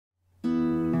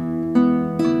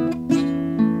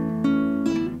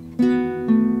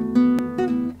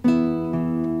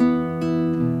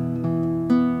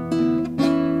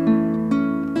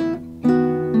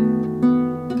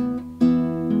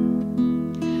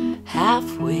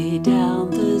Halfway down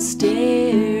the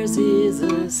stairs is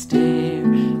a stair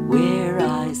where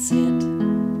I sit.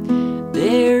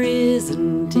 There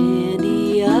isn't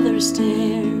any other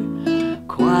stair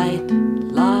quite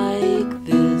like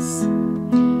this.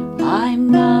 I'm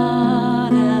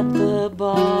not at the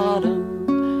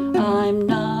bottom, I'm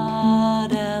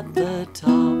not at the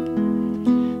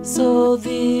top. So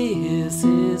this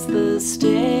is the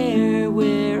stair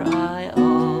where I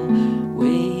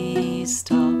always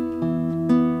stop.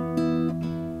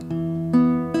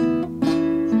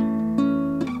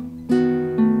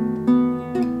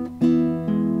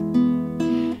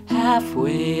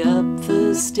 Halfway up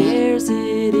the stairs,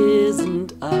 it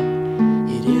isn't up,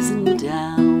 it isn't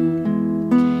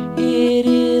down. It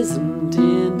isn't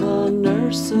in the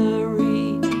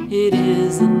nursery, it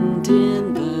isn't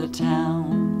in the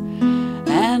town.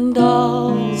 And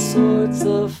all sorts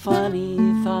of funny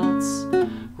thoughts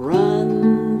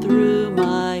run through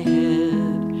my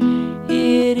head.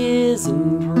 It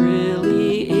isn't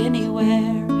really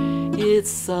anywhere,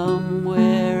 it's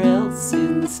somewhere else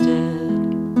instead.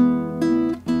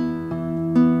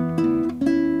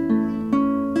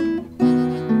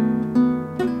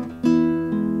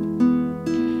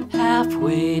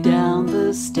 Halfway down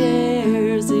the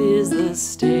stairs is the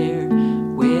stair